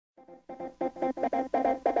Let's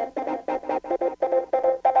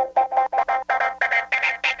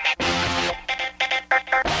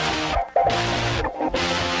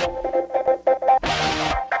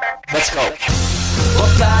go.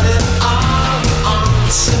 What planet are we on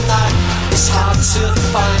tonight? It's hard to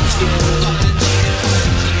find you.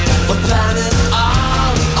 What planet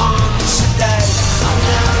are we on today? I've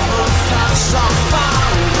never felt so far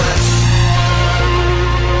away.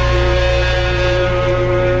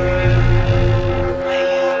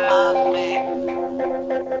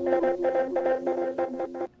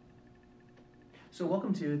 So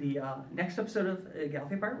welcome to the next episode of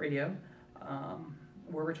Galaxy Pirate Radio.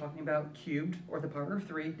 Where we're talking about cubed, or the power of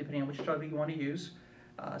three, depending on which title you want to use.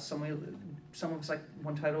 Some of us like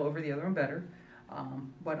one title over the other one better.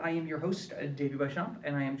 But I am your host, Davey Beauchamp,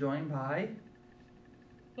 and I am joined by...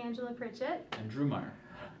 Angela Pritchett. And Drew Meyer.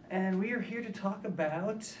 And we are here to talk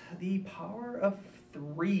about the power of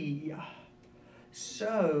three.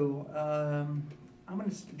 So, I'm going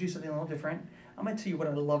to do something a little different. I'm going to tell you what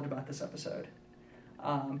I loved about this episode.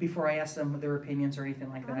 Before I ask them their opinions or anything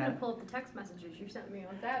like that. I'm going to pull up the text messages you sent me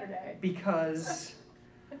on Saturday. Because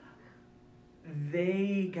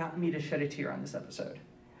they got me to shed a tear on this episode.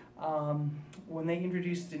 When they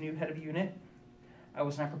introduced the new head of unit, I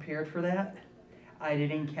was not prepared for that. I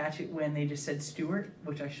didn't catch it when they just said Stewart,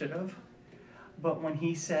 which I should have. But when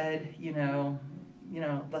he said,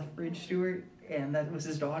 Lethbridge Stewart, and that was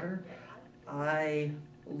his daughter, I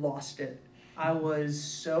lost it. I was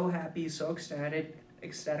so happy, so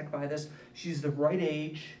ecstatic by this. She's the right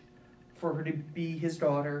age for her to be his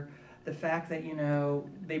daughter. The fact that,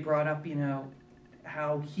 they brought up,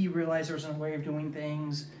 how he realized there was a way of doing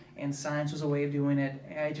things and science was a way of doing it.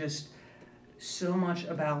 And so much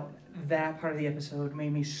about that part of the episode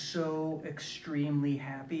made me so extremely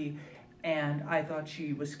happy. And I thought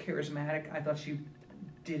she was charismatic. I thought she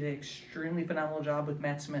did an extremely phenomenal job with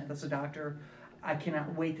Matt Smith as a doctor. I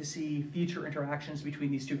cannot wait to see future interactions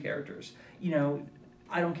between these two characters.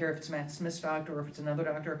 I don't care if it's Matt Smith's doctor or if it's another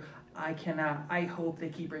doctor. I hope they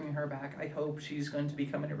keep bringing her back. I hope she's going to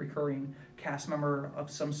become a recurring cast member of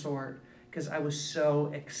some sort, because I was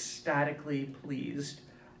so ecstatically pleased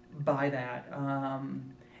by that.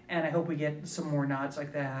 And I hope we get some more nods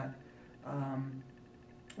like that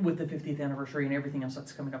with the 50th anniversary and everything else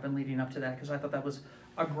that's coming up and leading up to that, because I thought that was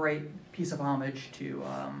a great piece of homage to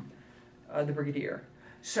the Brigadier.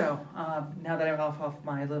 So, now that I'm off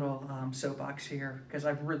my little soapbox here, because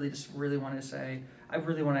I really wanted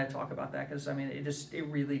to talk about that, because, it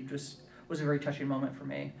really just was a very touching moment for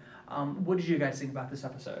me. What did you guys think about this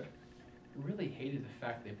episode? I really hated the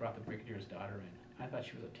fact they brought the Brigadier's daughter in. I thought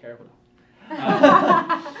she was a terrible...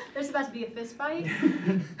 There's about to be a fist fight.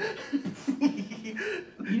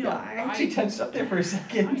 I actually tensed up there for a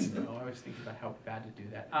second. I know, I was thinking about how bad to do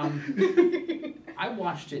that. I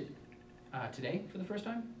watched it today for the first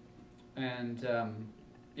time, and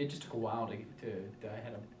it just took a while to I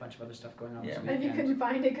had a bunch of other stuff going on this weekend. And you couldn't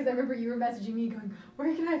find it, because I remember you were messaging me going,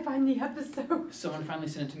 where can I find the episode? Someone finally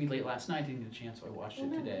sent it to me late last night. I didn't get a chance, so I watched it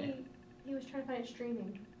today. He was trying to find it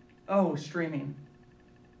streaming. Oh, streaming.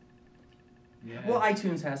 Yeah. Well,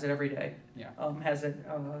 iTunes has it every day. Yeah. Has it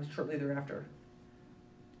shortly thereafter.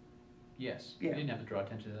 Yes. Yeah. You didn't have to draw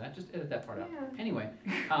attention to that. Just edit that part out. Yeah. Anyway,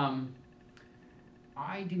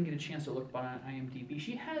 I didn't get a chance to look up on IMDb.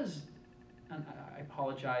 She has, I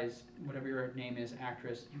apologize, whatever your name is,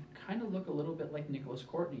 actress, you kind of look a little bit like Nicholas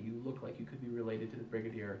Courtney. You look like you could be related to the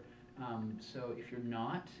Brigadier. So if you're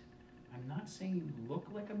not, I'm not saying you look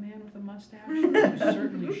like a man with a mustache, but you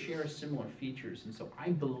certainly share similar features. And so I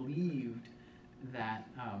believed that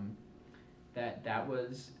that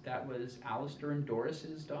was Alistair and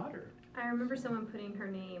Doris's daughter. I remember someone putting her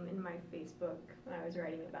name in my Facebook when I was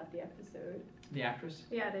writing about the episode. The actress?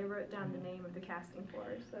 Yeah, they wrote down the name of the casting for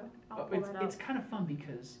her, so I'll pull that up. It's kind of fun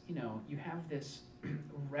because, you have this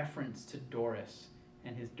reference to Doris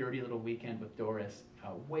and his dirty little weekend with Doris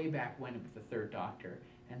way back when with the Third Doctor.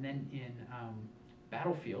 And then in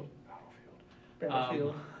Battlefield,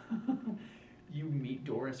 you meet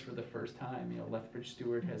Doris for the first time. Lethbridge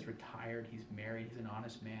Stewart has retired. He's married. He's an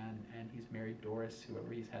honest man, and he's married Doris,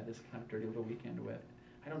 whoever he's had this kind of dirty little weekend with.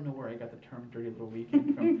 I don't know where I got the term dirty little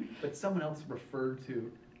weekend from, but someone else referred to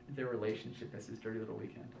their relationship as his dirty little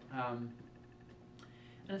weekend. And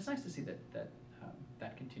it's nice to see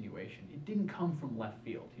that continuation. It didn't come from left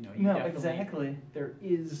field. No, exactly. There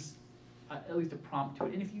is at least a prompt to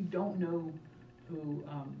it. And if you don't know who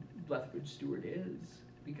Lethbridge Stewart is,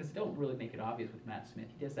 because they don't really make it obvious with Matt Smith.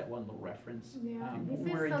 He does that one little reference. Yeah, he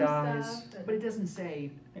says where he some dies. stuff, and- But it doesn't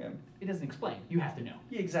say, Yeah. it doesn't explain. You have to know.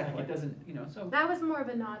 Yeah, exactly. Like, it doesn't, so. That was more of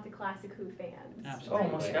a nod to classic Who fans. Absolutely.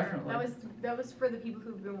 Oh, most there. definitely. That was for the people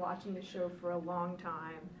who've been watching the show for a long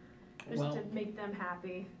time, just Well- to make them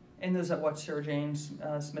happy. And those that watch Sarah Jane's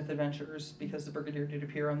Smith Adventures, because the Brigadier did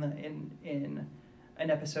appear on in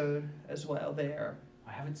an episode as well there.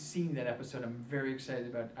 I haven't seen that episode. I'm very excited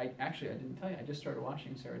about it. I didn't tell you. I just started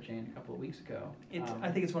watching Sarah Jane a couple of weeks ago.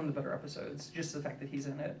 I think it's one of the better episodes, just the fact that he's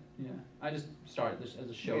in it. Yeah, I just started this as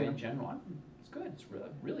a show Yeah. in general. It's good. It's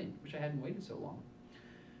really wish I hadn't waited so long.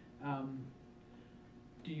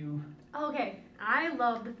 Do you? Okay, I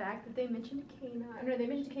love the fact that they mentioned K9. No, they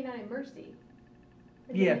mentioned K9 and Mercy.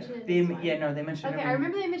 Or did they Yeah, mention it in they this one? they mentioned. Okay, it I in-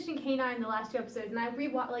 remember they mentioned K9 in the last 2 episodes, and I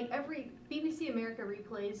rewatched, like, every BBC America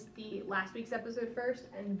replays the last week's episode first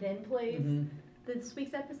and then plays this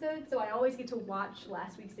week's episode, so I always get to watch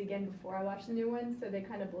last week's again before I watch the new one, so they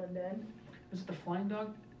kind of blend in. Was it the flying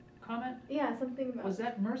dog comment? Yeah, something about Was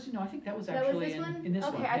that Mercy? No, I think that was that was actually this one? in this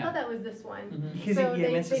okay, one. I yeah. thought that was this one. Mhm. Because So he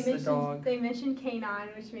they misses the mentioned dog. they mentioned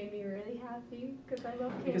K9, which made me really happy because I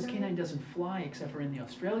love K9. Because K9 doesn't fly except for in the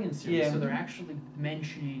Australian series, Yeah. so they're actually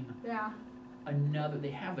mentioning Yeah. another.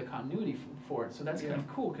 They have the continuity for it, so that's kind Yeah. of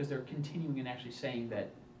cool because they're continuing and actually saying that.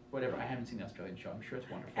 Whatever, I haven't seen the Australian show. I'm sure it's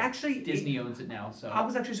wonderful. Actually, Disney owns it now, so. I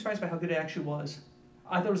was actually surprised by how good it actually was.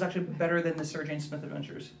 I thought it was actually better than the Sarah Jane Smith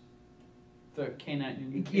Adventures. The K9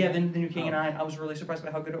 new Yeah, the new King and Oh. I was really surprised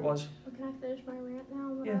by how good it was. Well, can I finish my rant now?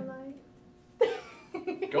 What Yeah. I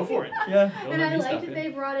like. Go for it. Yeah. Don't And let I me liked stop that you. they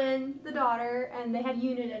brought in the daughter, and they had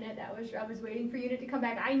Unit in it. I was waiting for Unit to come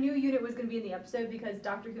back. I knew Unit was going to be in the episode because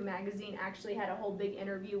Doctor Who magazine actually had a whole big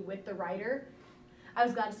interview with the writer. I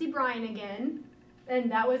was glad to see Brian again, and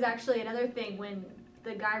that was actually another thing when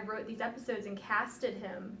the guy wrote these episodes and casted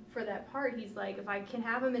him for that part. He's like, if I can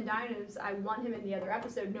have him in Dinos, I want him in the other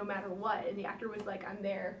episode no matter what. And the actor was like, I'm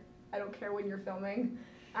there. I don't care when you're filming.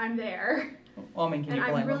 I'm there. Well, I mean, can And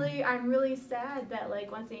you blame him? I'm really sad that,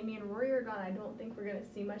 like, once Amy and Rory are gone, I don't think we're gonna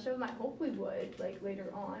see much of him. I hope we would, like,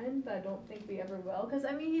 later on, but I don't think we ever will. Because,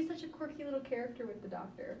 I mean, he's such a quirky little character with the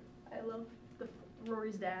Doctor. I love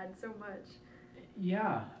Rory's dad so much.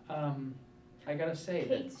 Yeah, I gotta say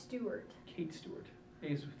Kate Stewart. that Kate Stewart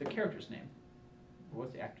is the character's name.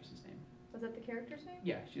 What's the actress's name? Was that the character's name?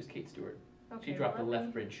 Yeah, she's Kate Stewart. Okay, She dropped the let me-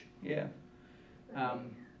 Lethbridge. Yeah.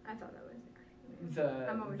 I thought that was the name.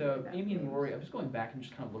 I'm always really The bad Amy with and names. Rory. I was going back and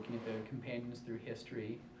just kind of looking at the companions through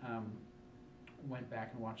history. Went back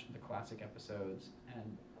and watched the classic episodes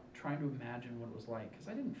and trying to imagine what it was like because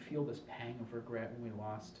I didn't feel this pang of regret when we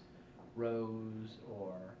lost Rose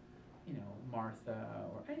or Martha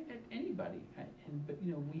or anybody. But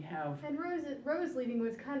we have. And Rose leaving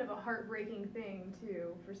was kind of a heartbreaking thing, too,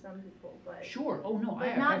 for some people. But Sure. Oh no, But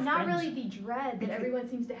I not have not friends- really the dread that Because- everyone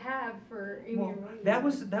seems to have for Amy Well, and Rory. that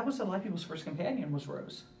was a lot of people's first companion was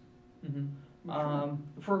Rose. Mhm.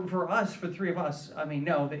 For us, for the three of us, I mean,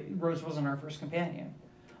 no, Rose wasn't our first companion.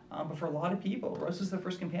 But for a lot of people, Rose is the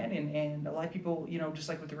first companion, and a lot of people, just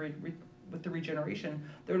like with the regeneration,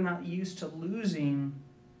 they're not used to losing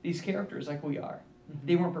these characters like we are. Mhm.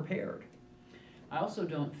 They weren't prepared. I also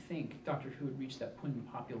don't think Doctor Who had reached that point in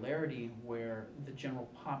popularity where the general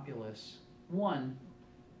populace, one,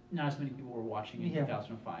 not as many people were watching in Yeah.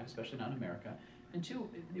 2005, especially not in America, and two,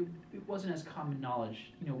 it wasn't as common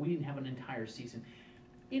knowledge. We didn't have an entire season.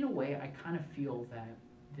 In a way, I kind of feel that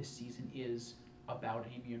this season is about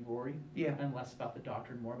Amy and Rory, Yeah. and less about the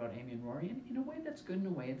Doctor and more about Amy and Rory. And in a way, that's good. In a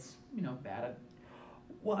way, it's bad.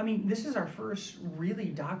 Well, I mean, this is our first really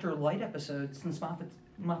Doctor Light episode since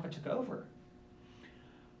Moffat took over.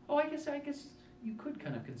 Oh, I guess you could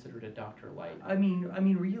kind of consider it a Doctor Light. I mean,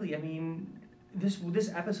 really, this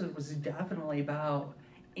episode was definitely about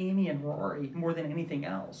Amy and Rory more than anything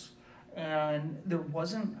else. And there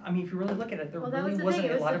wasn't, if you really look at it, there well, that really was the wasn't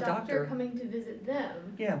thing. It a was lot the of Doctor coming to visit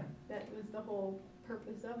them. Yeah, That was the whole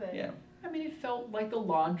purpose of it. yeah, It felt like a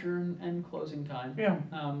launcher and closing time. yeah.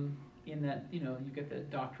 In that, you get the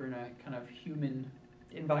Doctor in a kind of human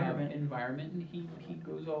Environment. environment, and he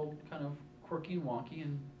goes all kind of quirky and wonky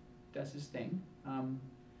and does his thing.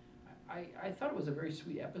 I thought it was a very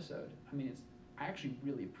sweet episode. I actually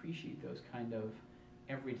really appreciate those kind of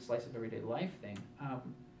every slice of everyday life thing.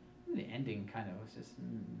 The ending kind of was just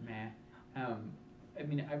meh.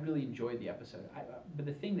 I really enjoyed the episode. But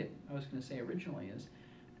the thing that I was going to say originally is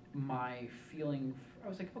my feeling. I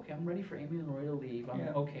was like, okay, I'm ready for Amy and Rory to leave. I'm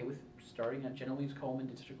Yeah. okay with starting on Jenna Louise Coleman.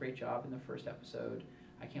 Did such a great job in the first episode.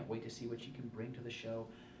 I can't wait to see what she can bring to the show.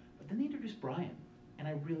 But then they introduced Brian, and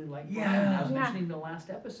I really like Brian. Yeah. I was Yeah. mentioning the last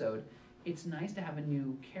episode. it's nice to have a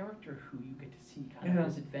new character who you get to see kind of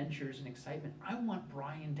his adventures and excitement. I want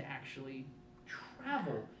Brian to actually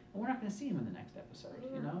travel, and we're not going to see him in the next episode.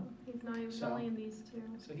 Yeah, You know, he's not even So- really in these two.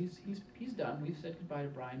 so he's done. We've said goodbye to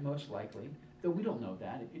Brian, most likely. Though we don't know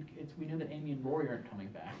that. It's we know that Amy and Rory aren't coming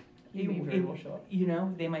back. He may very well show up. You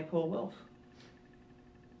know, they might pull a Wilf.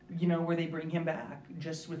 You know, where they bring him back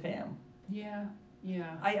just with him. Yeah,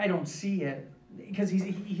 yeah. I don't see it because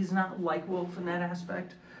he's not like Wilf in that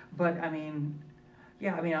aspect. But I mean,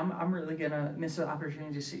 yeah, I mean, I'm really gonna miss the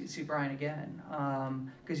opportunity to see Brian again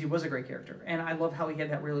because he was a great character, and I love how he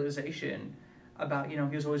had that realization about, you know,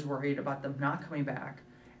 he was always worried about them not coming back,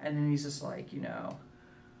 and then he's just like, you know.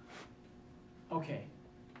 Okay,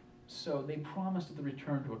 so they promised the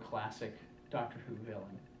return to a classic Doctor Who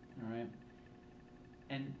villain, all right?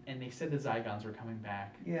 And they said the Zygons were coming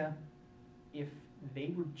back. Yeah. If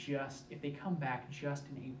they come back just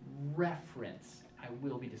in a reference, I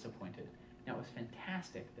will be disappointed. Now, it was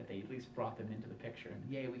fantastic that they at least brought them into the picture,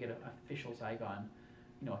 and yay, we get an official Zygon,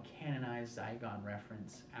 you know, a canonized Zygon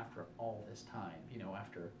reference after all this time, you know,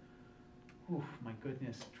 after, oof, my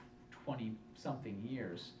goodness, 20-something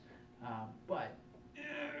years. But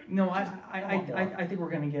No, Just I think we're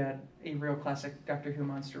gonna get a real classic Doctor Who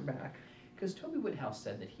monster back. because Toby Woodhouse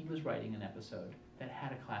said that he was writing an episode that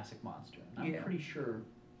had a classic monster, and I'm Yeah. pretty sure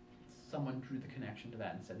someone drew the connection to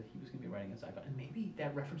that and said that he was going to be writing a Zygon, and maybe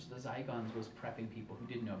that reference to the Zygons was prepping people who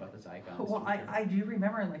didn't know about the Zygons. Well, I do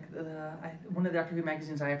remember like one of the Doctor Who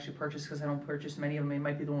magazines I actually purchased because I don't purchase many of them. It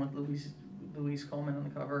might be the one with Louise Coleman on the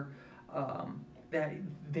cover. That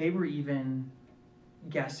they were even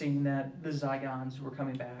guessing that the Zygons were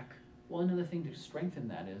coming back. Well, another thing to strengthen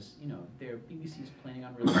that is, you know, BBC is planning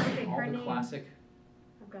on releasing all Her the name- classic.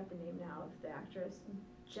 I've got the name now of the actress,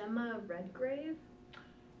 Gemma Redgrave.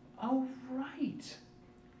 Oh, right.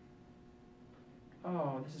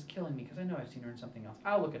 Oh, this is killing me because I know I've seen her in something else.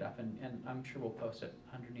 I'll look it up and I'm sure we'll post it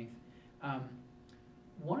underneath.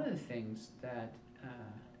 One of the things that,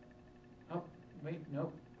 oh, wait,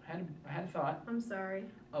 nope, I had a thought. I'm sorry.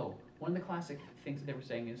 Oh, one of the classic things that they were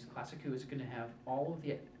saying is Classic Who is going to have all of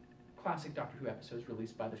the classic Doctor Who episodes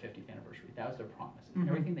released by the 50th anniversary. That was their promise. Mhm.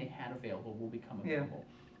 Everything they had available will become Yeah. available.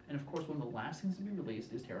 And of course, one of the last things to be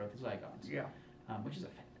released is Terror of the Zygons, Yeah. which is a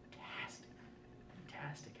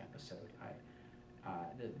fantastic episode.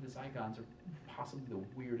 The Zygons are possibly the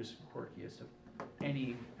weirdest, quirkiest of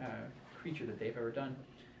any creature that they've ever done.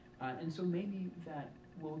 And so maybe that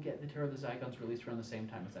we'll get the Terror of the Zygons released around the same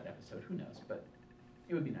time as that episode. Who knows? But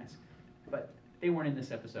it would be nice. But they weren't in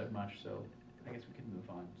this episode much, so I guess we could move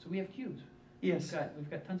on. So we have cubes. Yes. We've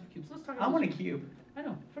got tons of cubes. Let's talk I about want a this. cube. I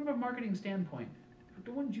know. From a marketing standpoint,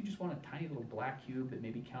 wouldn't you just want a tiny little black cube that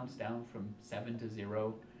maybe counts down from 7 to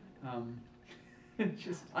 0?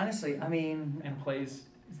 Just Honestly, I mean. and plays.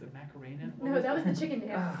 Is it Macarena? What No, that was the chicken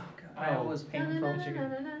dance. Oh God, I Oh. was painful.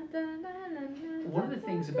 One of the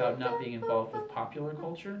things about not being involved with popular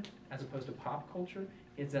culture as opposed to pop culture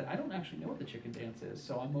is that I don't actually know what the chicken dance is,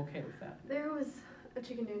 so I'm okay with that. There was a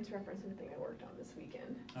chicken dance reference in a thing I worked on this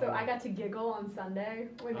weekend. So Oh. I got to giggle on Sunday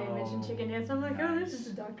when they mentioned chicken dance. I'm like, oh, this is a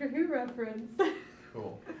Nice. Doctor Who reference.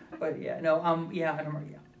 Cool. But yeah, no, yeah, I don't know,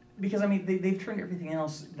 yeah. Because I mean, they've turned everything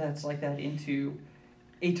else that's like that into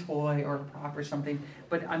a toy or a prop or something.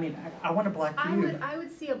 But I mean, I want a black cube. I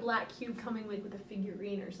would see a black cube coming with a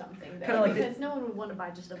figurine or something though, Kinda like because no one would want to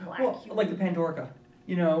buy just a black Well, cube. like the Pandorica.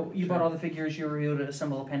 You know, you bought Sure. all the figures, you were able to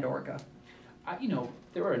assemble a Pandorica. You know,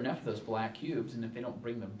 there are enough of those black cubes, and if they don't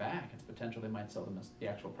bring them back, it's potential they might sell them as the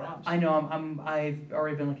actual props. I know, I've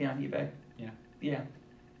already been looking on eBay. Yeah. Yeah.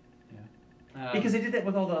 Um, Because they did that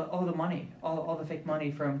with all the money, all the fake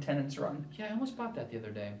money from Tennant's Run. Yeah, I almost bought that the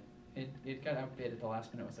other day. It got outbid at the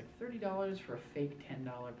last minute. It was like $30 for a fake $10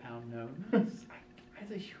 pound note.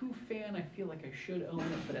 As a Who fan, I feel like I should own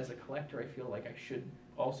it, but as a collector, I feel like I should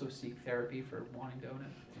also seek therapy for wanting to own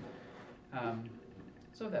it.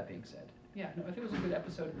 So that being said, yeah, no, I think it was a good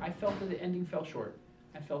episode. I felt that the ending fell short.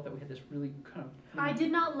 I felt that we had this really kind of. I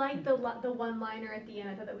did not like the one-liner at the end.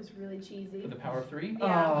 I thought that was really cheesy. For the Power of Three?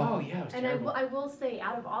 Yeah. Oh, yeah, it was And terrible. I will say,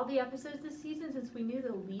 out of all the episodes this season, since we knew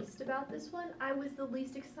the least about this one, I was the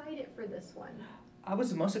least excited for this one. I was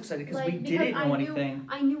the most excited because we Like, didn't because know I knew- anything.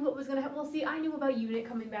 I knew what was going to happen. Well, see, I knew about Unit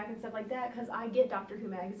coming back and stuff like that because I get Doctor Who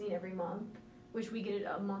magazine every month, which we get it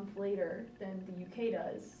a month later than the UK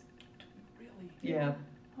does. Really? Yeah.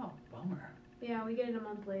 Oh, bummer. Yeah, we get it a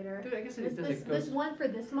month later. Dude, I guess This, it does. this, It goes. this one for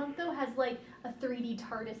this month, though, has like a 3D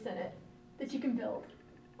TARDIS in it that you can build.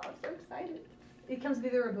 Oh, I'm so excited. It comes with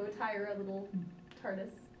either a bow tie or a little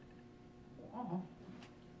TARDIS. Oh,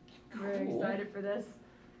 I'm very cool. excited for this.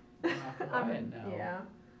 I'll have to buy it now. Yeah.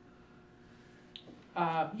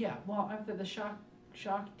 Yeah. Well, after the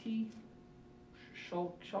Shakti,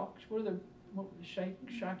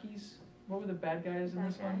 Shakis? What were the bad guys in Bad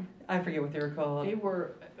this guy. one? I forget what they were called. They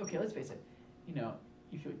were okay. Let's face it. You know,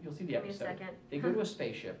 you'll see the Give me a episode. second. They go to a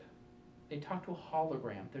spaceship. They talk to a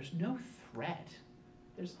hologram. There's no threat.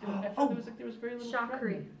 I felt there was very little threat.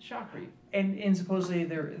 Shakri. Shakri. And supposedly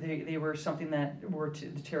they were something that were to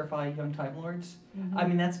terrify young Time Lords. Mm-hmm. I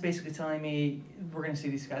mean, that's basically telling me we're going to see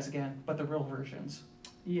these guys again, but the real versions.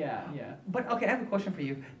 Yeah. But okay, I have a question for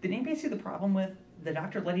you. Did anybody see the problem with the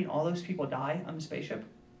Doctor letting all those people die on the spaceship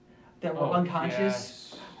that were unconscious?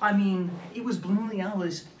 Yes. I mean, it was blatantly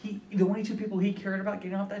obvious. The only two people he cared about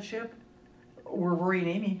getting off that ship were Rory and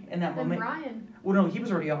Amy in that And moment. Brian. Well, no, he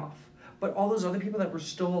was already off. But all those other people that were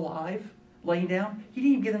still alive, laying down, he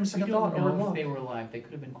didn't even give them a We second don't thought or a know if look. they were alive. They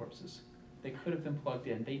could have been corpses. They could have been plugged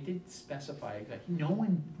in. They did specify exactly. No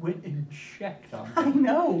one went and checked on I them.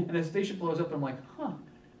 know. And the station blows up, and I'm like, huh,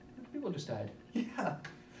 people just died. Yeah.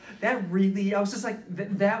 That really, I was just like,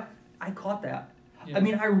 that I caught that. Yeah. I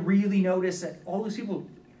mean, I really noticed that all those people,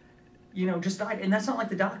 just died. And that's not like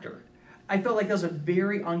the Doctor. I felt like that was a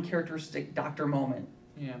very uncharacteristic Doctor moment.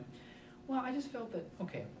 Yeah. Well, I just felt that,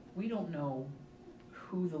 okay, we don't know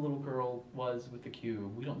who the little girl was with the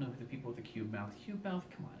cube. We don't know who the people with the cube mouth. Cube mouth,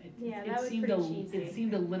 come on. That was seemed pretty cheesy. It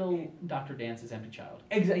seemed a little Dr. Dance's empty child.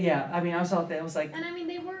 Exactly. Yeah. I mean, I saw that. I was like, And I mean,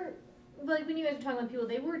 they were, like, when you guys were talking about people,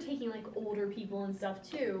 they were taking, like, older people and stuff,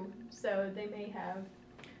 too. So they may have.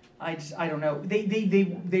 I don't know.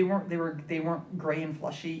 They weren't gray and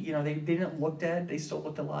fleshy. They didn't look dead. They still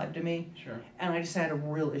looked alive to me. Sure. And I just had a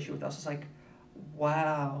real issue with that. I was like,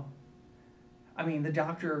 wow. I mean, the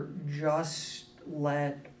Doctor just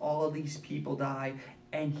let all of these people die,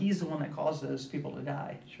 and he's the one that caused those people to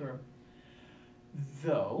die. Sure.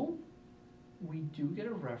 Though, we do get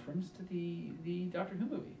a reference to the Doctor Who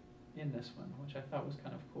movie in this one, which I thought was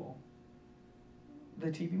kind of cool. The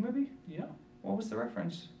TV movie? Yeah. What was the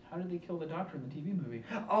reference? How did they kill the Doctor in the TV movie?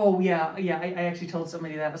 Oh, yeah. I actually told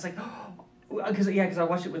somebody that. I was like, because I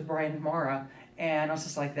watched it with Brian and Mara, and I was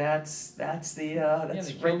just like, that's They right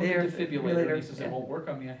killed there. the defibrillator. He says, Yeah. it won't work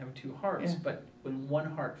on me, I have two hearts. Yeah. But when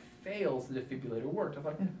one heart fails, the defibrillator worked. I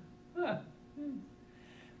thought, huh.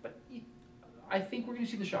 But I think we're going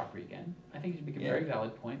to see the Shakri again. I think you make a very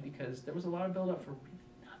valid point, because there was a lot of build-up for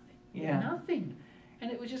nothing. Yeah. Nothing.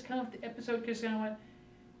 And it was just kind of, the episode just kind of went,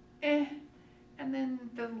 eh. And then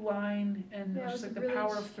the line, and it was just like the really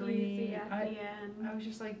power of three. cheesy at the end. I was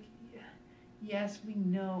just like, yes, we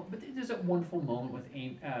know. But there's that wonderful moment with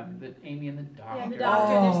Amy and the Doctor. Yeah, the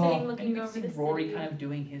Doctor, they're sitting And looking you can over see the Rory city. kind of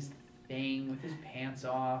doing his thing with his pants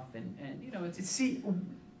off, and it's See,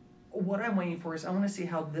 what I'm waiting for is I want to see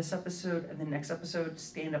how this episode and the next episode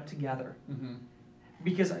stand up together. mm-hmm.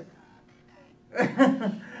 Because I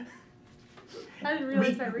didn't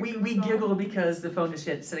realize my we ring was on. giggled because the phone just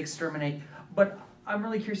said exterminate, but I'm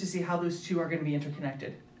really curious to see how those two are going to be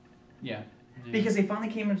interconnected. Yeah. Because they finally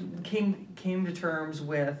came to terms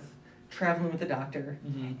with traveling with the Doctor,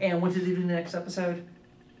 Mm-hmm. and what did they do in the next episode?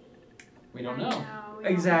 We don't I know. we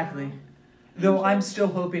don't Exactly. know. Though I'm still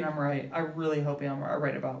hoping I'm right. I really hoping I'm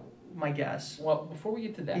right about my guess. Well, before we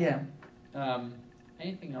get to that, Yeah.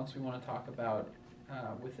 Anything else we want to talk about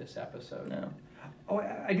with this episode? No. Oh,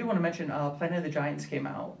 I do want to mention Planet of the Giants came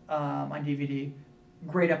out on DVD.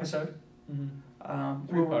 Great episode. Mm-hmm.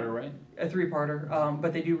 Three-parter, right? A three-parter.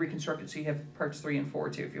 But they do reconstruct it, so you have parts 3 and 4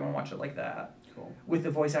 too, if you want to watch it like that. Cool. With the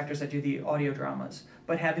voice actors that do the audio dramas,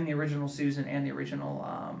 but having the original Susan and the original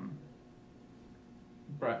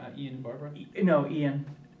Ian and Barbara? Ian.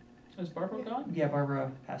 Is Barbara gone? Yeah,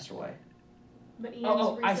 Barbara passed away. But Ian's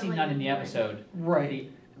Oh, I see. recently Not in the doing- episode.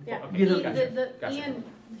 Right. Yeah, Okay, Yeah, the gotcha. Ian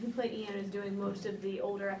who played Ian is doing most of the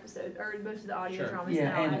older episodes, or most of the audio Sure. dramas Yeah,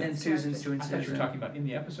 now. and as Susan's characters. doing I thought you were Susan. talking about in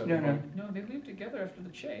the episode. No, I'm no. like, no, they leave together after the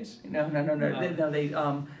chase. No. They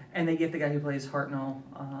and they get the guy who plays Hartnell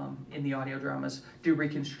in the audio dramas to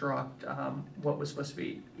reconstruct what was supposed to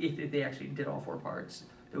be if they actually did all 4 parts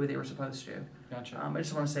the way they were supposed to. Gotcha. I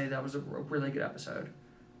just want to say that was a really good episode.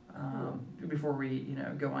 Before we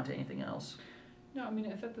go on to anything else. No, I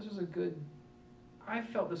mean, I thought this was a good. I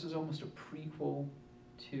felt this was almost a prequel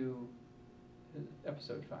to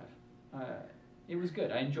episode 5. It was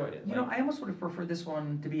good. I enjoyed it. I almost would have preferred this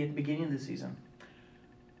one to be at the beginning of the season.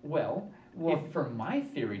 Well, if for my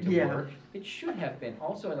theory to Yeah. work, it should have been.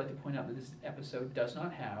 Also, I'd like to point out that this episode does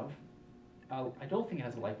not have. I don't think it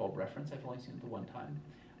has a light bulb reference. I've only seen it the one time.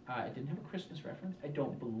 It didn't have a Christmas reference. I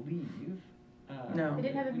don't believe. No. It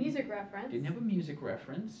didn't have a music reference. Didn't have a music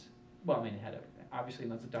reference. Well, I mean, it had obviously,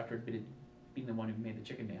 unless the Doctor admitted being the one who made the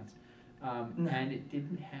chicken dance. No. And it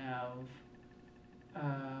didn't have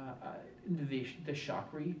the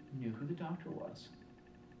Shakri knew who the Doctor was.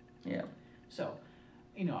 Yeah. So,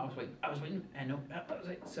 I was waiting, and no, that was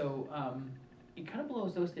it. So, it kind of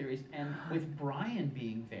blows those theories, and with Brian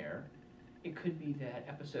being there, it could be that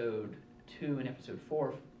episode 2 and episode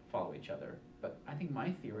 4 follow each other. But I think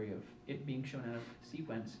my theory of it being shown out of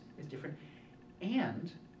sequence is different,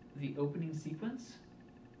 and the opening sequence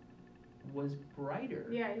was brighter.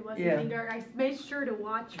 Yeah, it wasn't Yeah. being dark. I made sure to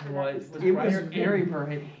watch for that. Was this It time. was brighter very and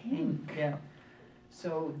bright. pink. Yeah.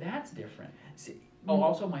 So that's different. See, Oh,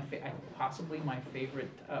 also possibly my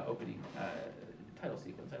favorite opening title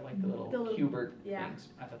sequence. I like the little Hubert yeah. things.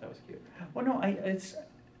 I thought that was cute. Well, no,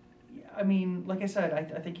 I mean, like I said,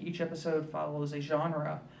 I think each episode follows a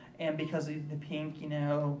genre, and because of the pink,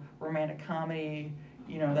 romantic comedy,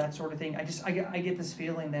 that sort of thing. I get this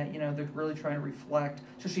feeling that they're really trying to reflect,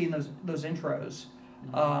 especially in those intros.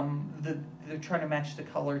 They're trying to match the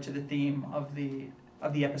color to the theme of the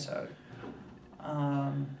episode.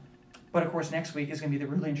 But of course, next week is going to be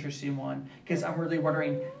the really interesting one, because I'm really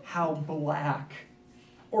wondering how black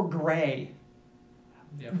or gray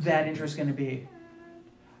that intro is going to be.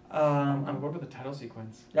 What about the title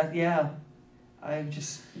sequence? I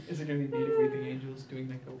just, Is it going to be Native Weeping Angels doing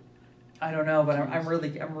the go? I don't know, but I'm really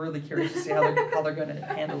curious to see how they're going to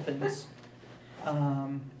handle things.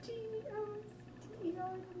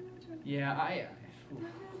 Yeah,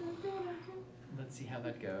 let's see how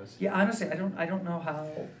that goes. Yeah, honestly, I don't know how.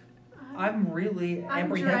 I'm really I'm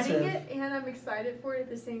apprehensive. dreading it and I'm excited for it at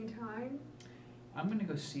the same time. I'm going to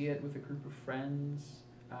go see it with a group of friends,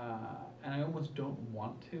 and I almost don't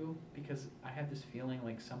want to, because I have this feeling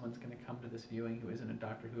like someone's going to come to this viewing who isn't a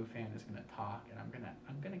Doctor Who fan is going to talk, and I'm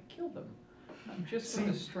gonna kill them. I'm just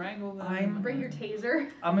going to strangle them. Bring your taser.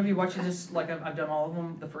 I'm gonna be watching this like I've done all of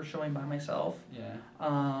them, the first showing by myself.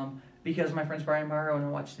 Yeah. Because my friend's Brian Morrow and I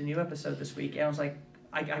watched the new episode this week, and I was like,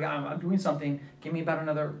 I'm doing something. Give me about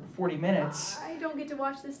another 40 minutes. I don't get to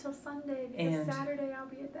watch this till Sunday because And- Saturday I'll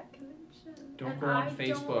be at that convention. Don't And go on I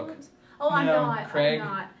Facebook. don't- Oh, I'm No, not. Craig, I'm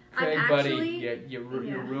not. Craig, I'm buddy, actually, you're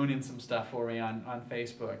ruining some stuff for me on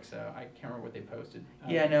Facebook, so I can't remember what they posted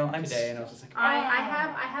Yeah, no, I'm today, and I was just like, I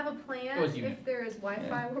have a plan It was you. if there is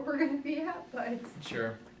Wi-Fi where we're gonna be at, but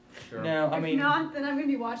Sure. No, I if mean, not, then I'm gonna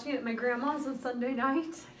be watching it at my grandma's on Sunday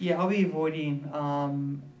night. yeah, I'll be avoiding.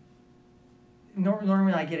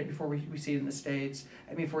 Normally, I get it before we see it in the States.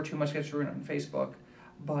 I mean, before too much gets ruined on Facebook.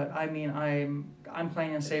 But I mean, I'm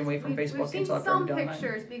planning on staying away from We've Facebook seen until after some I'm done.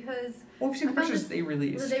 pictures because We've seen I the found pictures this- they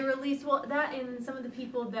released. they released that and some of the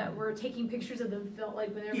people that were taking pictures of them film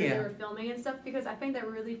like whenever they Yeah. were filming and stuff because I find that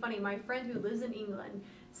really funny. My friend who lives in England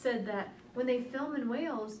said that when they film in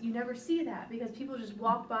Wales, you never see that because people just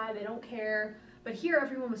walk by, they don't care. But here,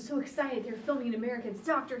 everyone was so excited they're filming in America. It's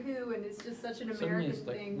Doctor Who, and it's just such an suddenly American it's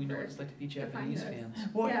like thing. we know for- what it's like to be to find Japanese us. fans.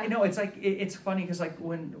 Well, Yeah. it's like it's funny because like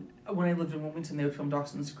when I lived in Wilmington, they would film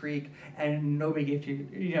Dawson's Creek, and nobody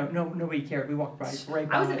gave nobody cared. We walked right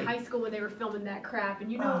by. I was in high school when they were filming that crap,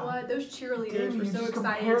 and you know Oh, what? Those cheerleaders Dude, were you so just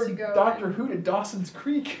excited compared to go. Doctor Who to Dawson's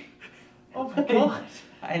Creek. Oh my god.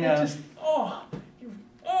 I know.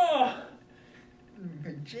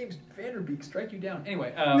 James Vanderbeek, strike you down.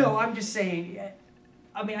 Anyway, No, I'm just saying.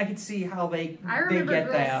 I mean, I could see how they remember get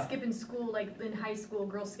girls that, skipping school, like in high school,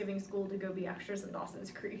 girls skipping school to go be extras in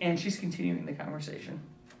Dawson's Creek. and she's continuing the conversation.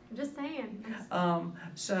 I'm just saying.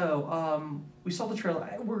 We saw the trailer.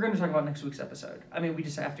 We're going to talk about next week's episode. I mean, we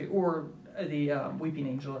just have to, or the Weeping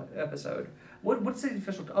Angel episode. What's the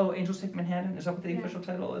official? Oh, Angels Take Manhattan. Is that what the Yeah. official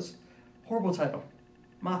title is? Horrible title.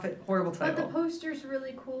 Moffat. Horrible But the title. poster's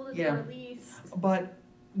really cool that Yeah. they released. But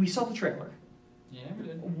we saw the trailer. yeah, we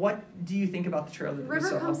did. What do you think about the trailer that we River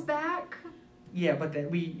saw? comes back. Yeah, but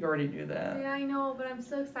we already knew that. Yeah, I know, but I'm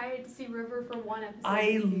so excited to see River for one episode.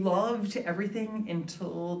 I this season. loved everything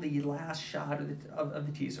until the last shot of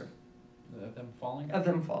the teaser Them falling. of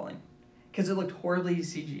them falling, because it looked horribly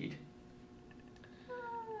CG'd.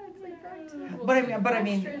 It's like that too.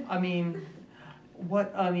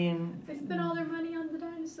 They spent all their money on the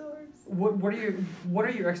dinosaurs. What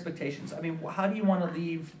are your expectations? I mean, how do you want to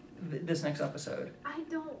leave this next episode? I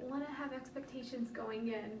don't want to have expectations going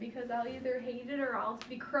in because I'll either hate it or I'll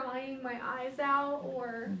be crying my eyes out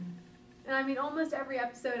or. And I mean, almost every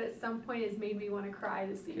episode at some point has made me want to cry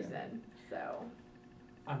this season. So.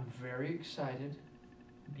 I'm very excited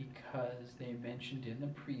because they mentioned in the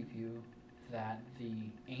preview that the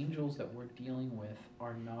angels that we're dealing with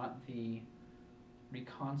are not the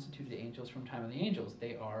reconstituted angels from Time of the Angels.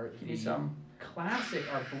 They are Give me the some. classic,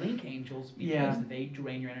 are Blink angels because Yeah. they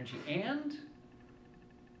drain your energy and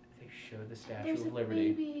they show the Statue There's of a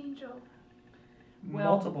Liberty. baby angel.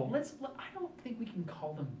 multiple. I don't think we can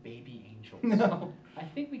call them baby angels. No. I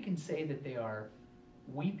think we can say that they are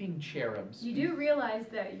weeping cherubs. You do realize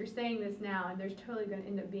that you're saying this now, and there's totally going to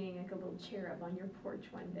end up being like a little cherub on your porch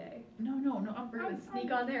one day. No. We're going to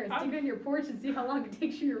sneak on there and stick on your porch and see how long it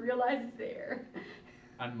takes you to realize it's there.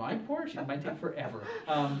 On my porch, it might take forever.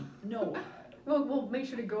 No. We'll make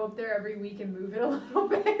sure to go up there every week and move it a little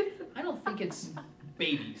bit. I don't think it's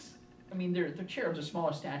babies. I mean, they're cherubs, are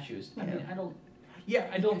smaller statues. I mean,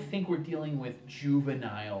 I don't think we're dealing with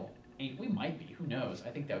juvenile. We might be. Who knows? I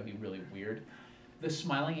think that would be really weird. The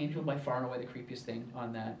smiling angel, by far and away the creepiest thing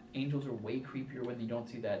on that. Angels are way creepier when you don't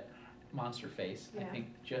see that monster face. Yeah. I think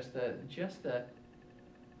just the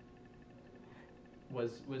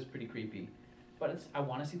was pretty creepy. But I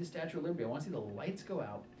want to see the Statue of Liberty. I want to see the lights go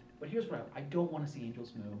out. But here's what I don't want to see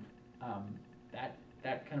angels move.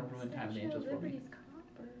 That kind of ruined Time of the Angels for me. Liberty's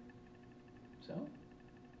copper. So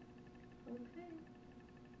Okay.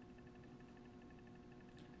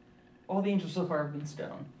 All the angels so far have been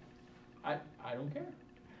stone. I don't care.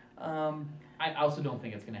 Um, I also don't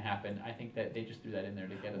think it's going to happen. I think that they just threw that in there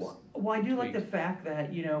to get us. well, I do like the tweaked. fact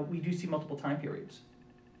that, we do see multiple time periods.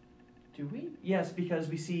 Do we? Yes, because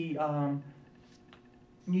we see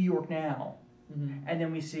New York now, Mm-hmm. and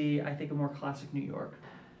then we see, I think, a more classic New York.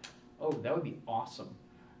 Oh, that would be awesome.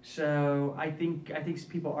 So I think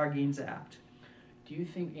people are getting zapped. Do you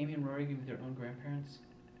think Amy and Rory are going to be their own grandparents?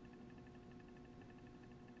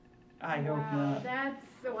 I hope Wow, not. That's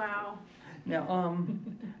wow. Now,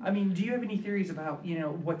 I mean, do you have any theories about,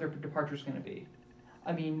 what their departure is going to be?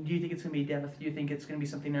 I mean, do you think it's going to be death? Do you think it's going to be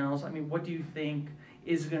something else? I mean, what do you think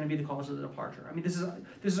is going to be the cause of the departure? I mean, this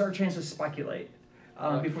is our chance to speculate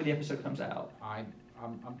before the episode comes out. I'm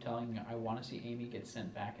telling you, I want to see Amy get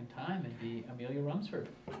sent back in time and be Amelia Rumsford.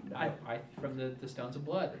 I from the Stones of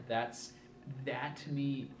Blood. That to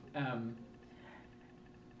me.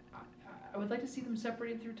 I would like to see them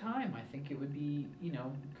separated through time. I think it would be,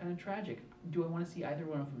 kind of tragic. Do I want to see either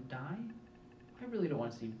one of them die? I really don't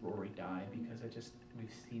want to see Rory die because we've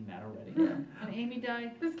seen that already. Yeah. And Amy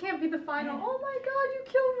die. This can't be the final. Yeah. Oh my God, you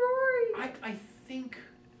killed Rory. I think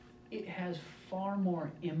it has far more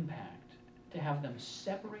impact to have them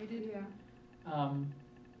separated. Yeah.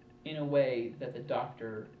 In a way that the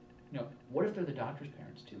doctor, what if they're the doctor's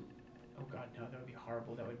parents too? Oh God, no, that would be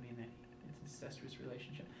horrible. That would mean that it's an incestuous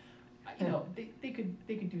relationship. They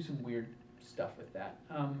could do some weird stuff with that.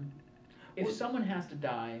 If someone has to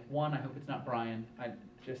die, one, I hope it's not Brian. I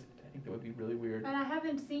think that would be really weird. And I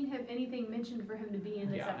haven't seen anything mentioned for him to be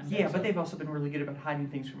in this episode. Yeah, but they've also been really good about hiding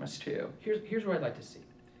things from us too. Here's what I'd like to see.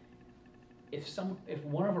 If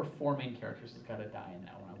one of our four main characters has got to die in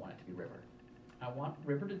that one, I want it to be River. I want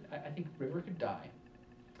River to. I think River could die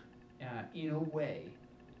in a way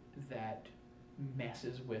that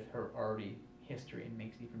messes with her already history and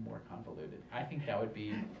makes it even more convoluted. I think that would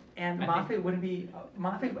be. And Moffat wouldn't be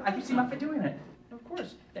Moffat. I could see Moffat doing it. Of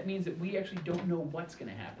course, that means that we actually don't know what's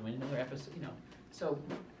going to happen in another episode. So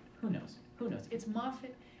who knows? Who knows? It's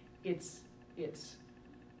Moffat. It's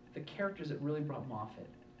the characters that really brought Moffat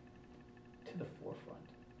to the forefront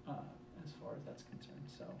as far as that's concerned.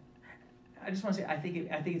 So I just want to say I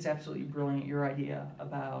think it's absolutely brilliant, your idea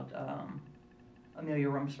about Amelia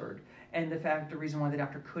Rumsford, and the reason why the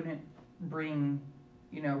doctor couldn't bring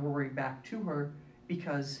Rory back to her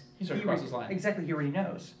because He's already crossed his line. Exactly, he already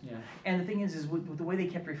knows. Yeah. And the thing is with the way they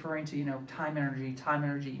kept referring to time energy,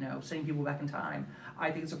 sending people back in time. I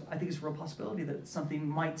think it's a real possibility that something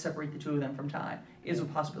might separate the two of them from time. Is a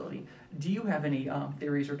possibility. Do you have any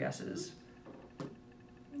theories or guesses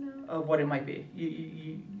No. of what it might be?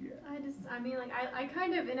 I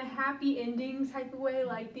kind of, in a happy ending type of way,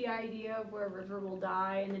 like the idea of where River will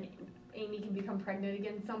die and then Amy can become pregnant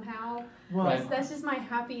again somehow. Well, That's just my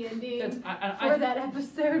happy ending I for that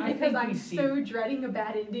episode I because think I'm we see- so dreading a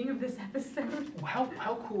bad ending of this episode.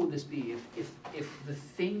 How cool would this be if the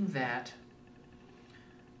thing that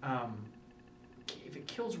if it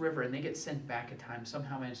kills River and they get sent back in time,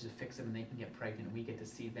 somehow manages to fix them and they can get pregnant and we get to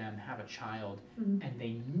see them have a child Mhm. and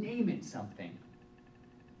they name it something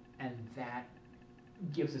and that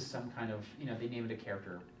gives us some kind of, they name it a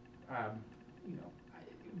character.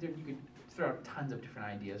 You could throw out tons of different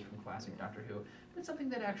ideas from classic Doctor Who, but something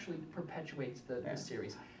that actually perpetuates the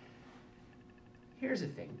series. Here's the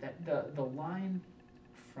thing, that the line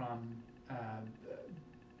from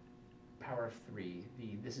Power of Three,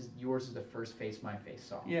 this is yours is the first face my face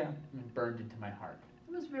saw. yeah. And burned into my heart.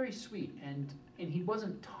 It was very sweet, and he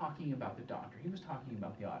wasn't talking about the Doctor. He was talking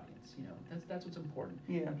about the audience. That's what's important.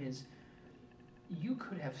 Yeah. Is you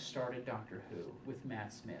could have started Doctor Who with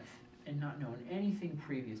Matt Smith and not known anything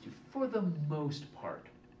previous to, for the most part,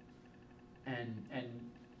 and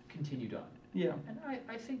continued on. Yeah. And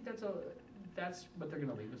I think that's what they're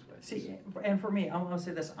going to leave us with. See, and for me, I'm going to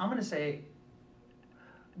say this. I'm going to say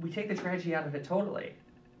we take the tragedy out of it totally.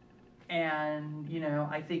 And,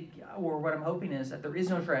 I think, or what I'm hoping is that there is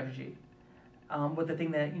no tragedy. But the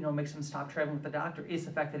thing that, makes them stop traveling with the doctor is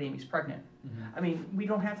the fact that Amy's pregnant. Mm-hmm. I mean, we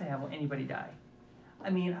don't have to have anybody die. I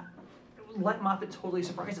mean, let Moffat totally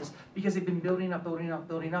surprise us because they've been building up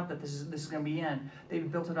that this is going to be in. They've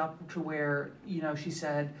built it up to where, she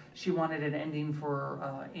said she wanted an ending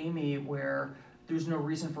for Amy where there's no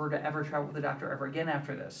reason for her to ever travel with the doctor ever again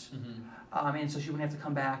after this. Mm-hmm. And so she wouldn't have to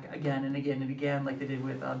come back again and again and again like they did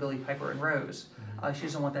with Billy Piper and Rose. Mm-hmm. She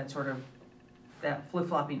doesn't want that sort of, that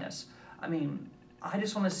flip-floppiness. I mean, I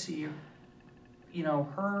just want to see,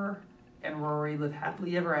 her and Rory live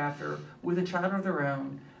happily ever after with a child of their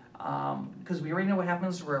own. Because we already know what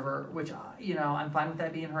happens to River, which, I'm fine with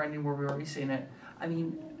that being her ending where we've already seen it. I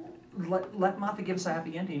mean, let Moffat give us a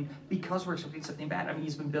happy ending because we're expecting something bad. I mean,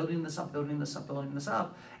 he's been building this up,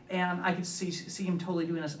 and I could see him totally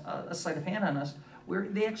doing a sleight of hand on us where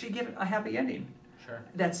they actually give it a happy ending. Sure.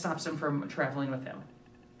 That stops him from traveling with him.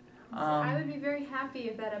 I would be very happy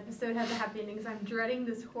if that episode has a happy ending because I'm dreading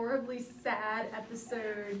this horribly sad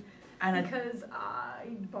episode because I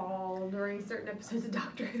bawl during certain episodes of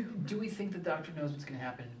Doctor Who. Do we think the Doctor knows what's going to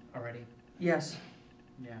happen already? Yes.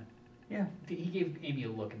 Yeah. Yeah. He gave Amy a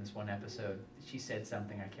look in this one episode. She said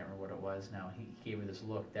something, I can't remember what it was now. He gave her this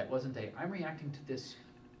look that wasn't I'm reacting to this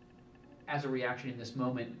as a reaction in this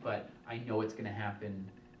moment, but I know it's going to happen.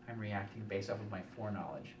 I'm reacting based off of my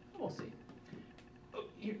foreknowledge. We'll see.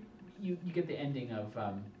 You get the ending of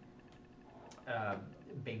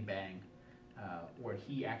Bing Bang, where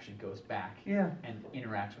he actually goes back and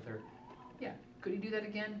interacts with her. Yeah, could he do that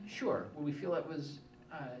again? Sure. Would we feel that was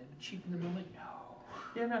cheap in the moment? No.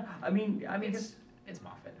 Yeah, no. I mean, it's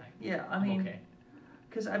Moffat. I'm okay.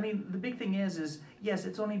 Because the big thing is yes,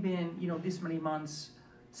 it's only been this many months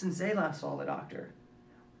since they last saw the Doctor.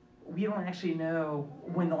 We don't actually know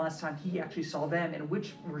when the last time he actually saw them and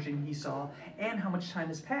which version he saw and how much time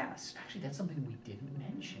has passed. Actually, that's something we didn't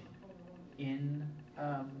mention in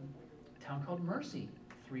Town Called Mercy.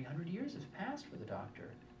 300 years has passed for the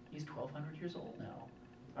Doctor. He's 1,200 years old now.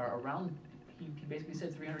 Or around, he basically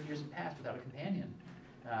said 300 years have passed without a companion.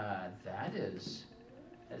 That is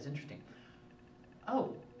interesting.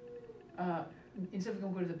 Oh, instead of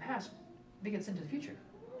going to the past, they get sent to the future.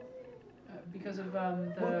 Because of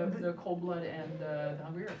the Cold Blood and the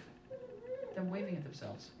Hungry Earth. Them waving at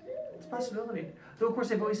themselves. It's a possibility. Though, of course,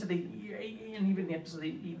 they've always said and even in the episode,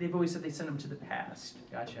 they've always said they send them to the past.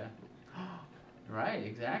 Gotcha. Right,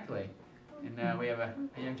 exactly. And we have a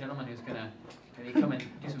young gentleman who's going to come and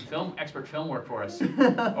do some expert film work for us. Or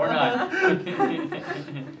not. If you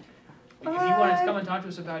want to come and talk to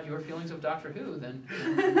us about your feelings of Doctor Who, then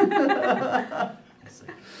it's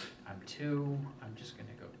like, I'm just going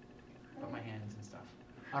to go put my hands and stuff.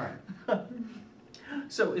 All right.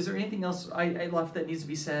 So, is there anything else I left that needs to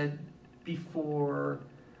be said before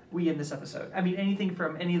we end this episode? I mean, anything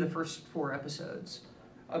from any of the first 4 episodes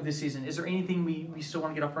of this season? Is there anything we still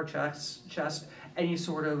want to get off our chest? Any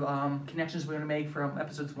sort of connections we want to make from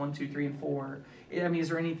episodes 1, 2, 3, and 4? I mean, is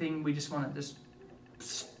there anything we just want to just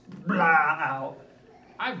blah out?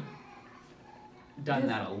 I've done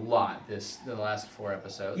that a lot the last 4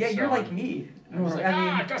 episodes. Yeah, so you're like me. I'm just like,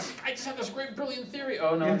 I just have this great brilliant theory.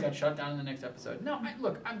 Oh no, it got shut down in the next episode. No,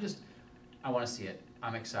 I want to see it.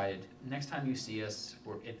 I'm excited. Next time you see us,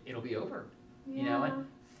 it'll be over. Yeah. And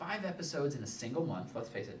 5 episodes in a single month. Let's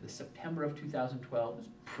face it, the September of 2012 is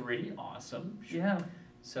pretty awesome. Yeah.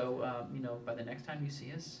 So by the next time you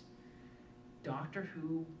see us, Doctor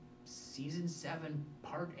Who Season 7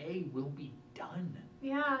 Part A will be done.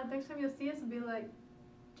 Yeah, next time you'll see us, it'll be like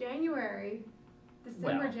January.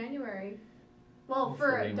 January. Well,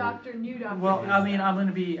 for Hopefully New Doctor. Well, I mean,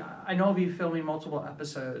 I know I'll be filming multiple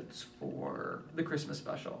episodes for the Christmas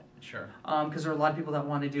special. Sure. Because there are a lot of people that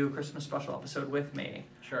want to do a Christmas special episode with me.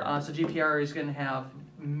 Sure. So GPR is going to have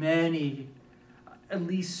many, at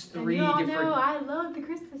least 3 and you all different. know I love the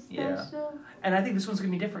Christmas Yeah. special. And I think this one's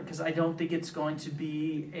going to be different because I don't think it's going to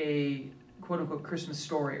be a quote-unquote Christmas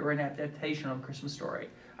story or an adaptation of a Christmas story.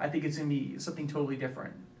 I think it's going to be something totally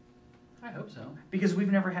different. I hope so. Because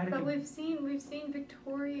we've never had But we've seen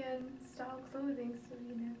Victorian style clothing, so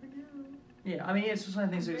you never know. Yeah, I mean, it's just one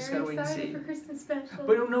of the things we just gotta wait and see. Very excited for Christmas special.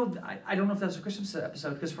 But I don't know if that was a Christmas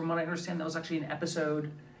episode, because from what I understand, that was actually an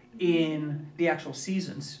episode in the actual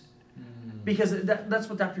seasons. Mm. Because that's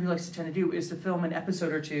what Doctor Who likes to tend to do, is to film an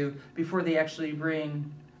episode or 2 before they actually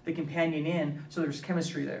bring the companion in, so there's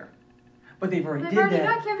chemistry there. But they've already They've already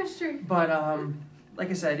that. got chemistry. But like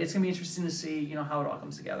I said, it's gonna be interesting to see, you know, how it all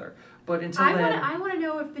comes together. But until I then, want to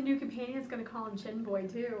know if the new companion's going to call him Chin Boy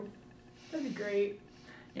too. That'd be great.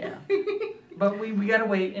 yeah. But we gotta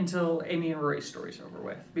wait until Amy and Rory's story's over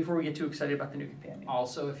with before we get too excited about the new companion.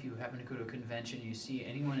 Also, if you happen to go to a convention, you see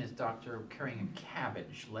anyone as Doctor carrying a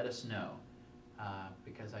cabbage, let us know.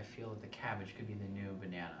 Because I feel that the cabbage could be the new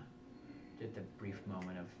banana. Did the brief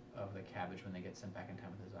moment of the cabbage when they get sent back in time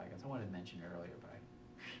with the Zygons. I wanted to mention it earlier, but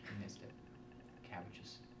I missed it.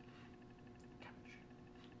 Cabbages. Cabbage.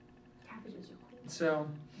 Cabbages are cool. So,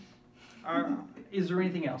 is there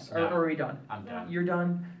anything else? No. Or are we done? I'm done. You're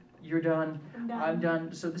done. You're done. I'm done. I'm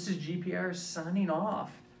done. So this is GPR signing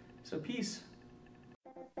off. So peace.